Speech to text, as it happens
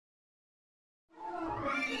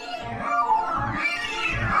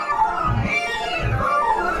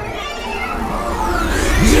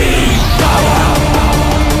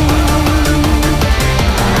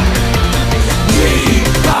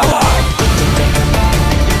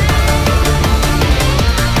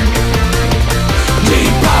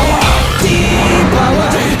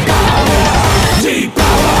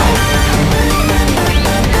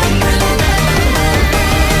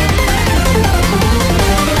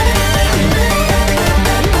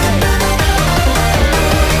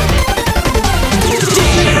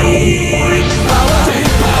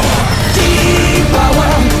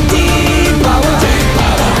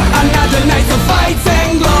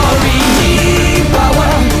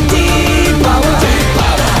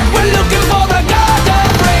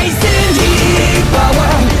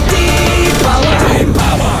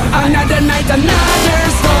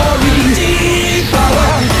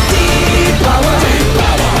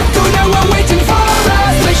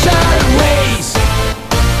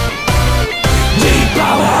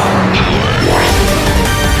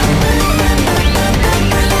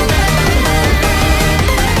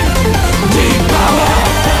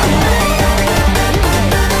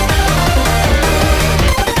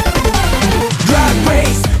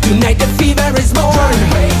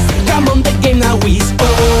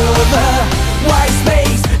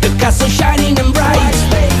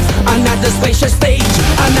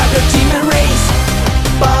another team and race.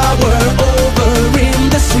 Power over in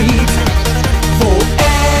the street.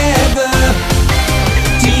 Forever.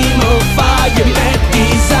 Team of fire, mad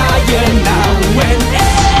desire now and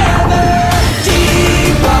ever.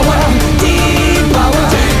 Deep power, deep power,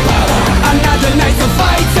 deep power. Another night of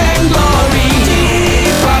fight and glory.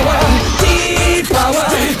 Deep power, deep power,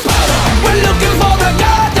 deep power. We're looking for the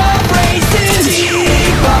god of races.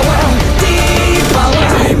 Deep power, deep power,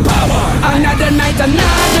 deep power. Another night,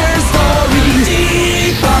 another story.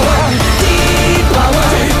 Deep power, deep power,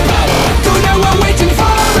 deep power. Tonight we're waiting for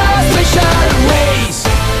a special race.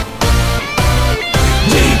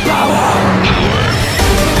 Deep power.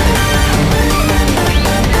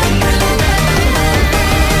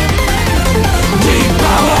 Deep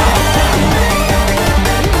power.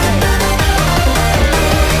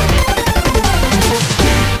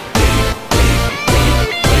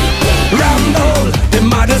 Rumble, the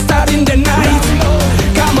mother starting the night.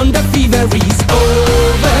 Come on, the fever is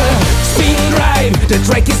over. Spin drive, the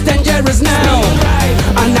track is dangerous now.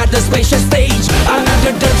 Another spacious stage,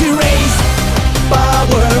 another dirty race.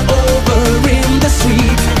 Power over in the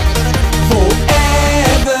street.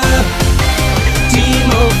 Forever. Team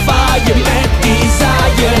of fire, mad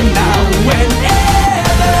desire now and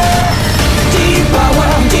ever. Deep power,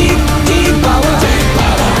 deep, deep power, deep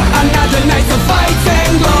power. Another night of fight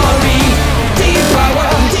and glory. Deep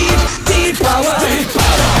power, deep, deep power, deep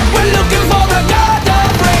power. We're looking for the god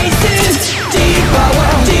of races. Deep power,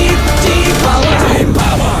 deep, deep power, deep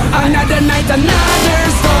power. Another night, another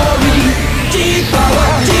story. Deep power,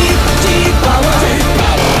 deep, deep power, deep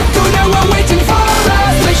power. Tonight we're waiting for a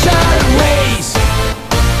special race.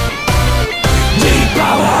 Deep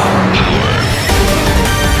power.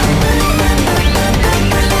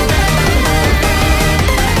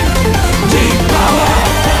 Deep power.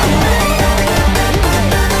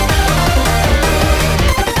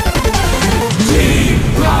 Deep power. Deep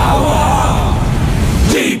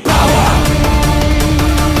power. Deep power.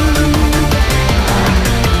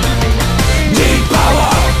 Deep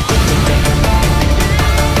power.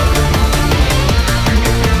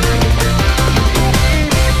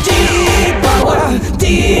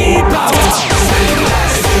 Deep power.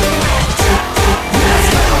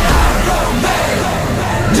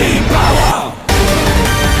 Deep power.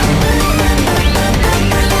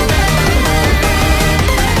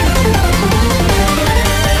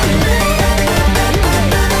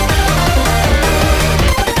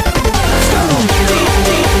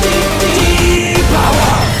 Deep power,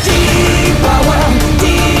 deep power,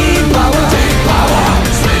 deep power, deep power.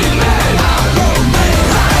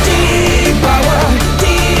 Deep power,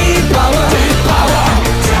 deep power, deep power.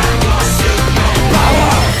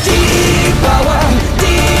 Power, deep power,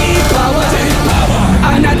 deep power, deep power.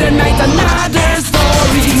 Another night, another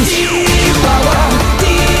story. Deep power,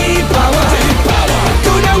 deep power, deep power.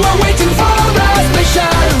 Tonight we're waiting for a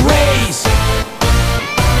special race.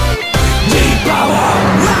 Deep power.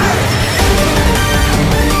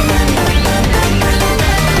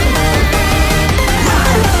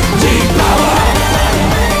 Deep power.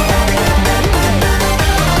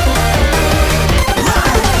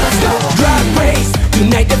 Drag race,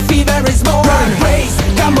 tonight the fever is born. Drag race,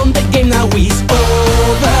 come on, the game now is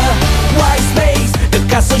over. White space, the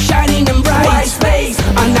castle shining and bright. White space,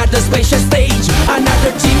 another spacious stage,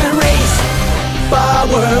 another team and race.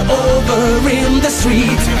 Power over in the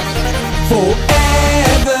street. Forever.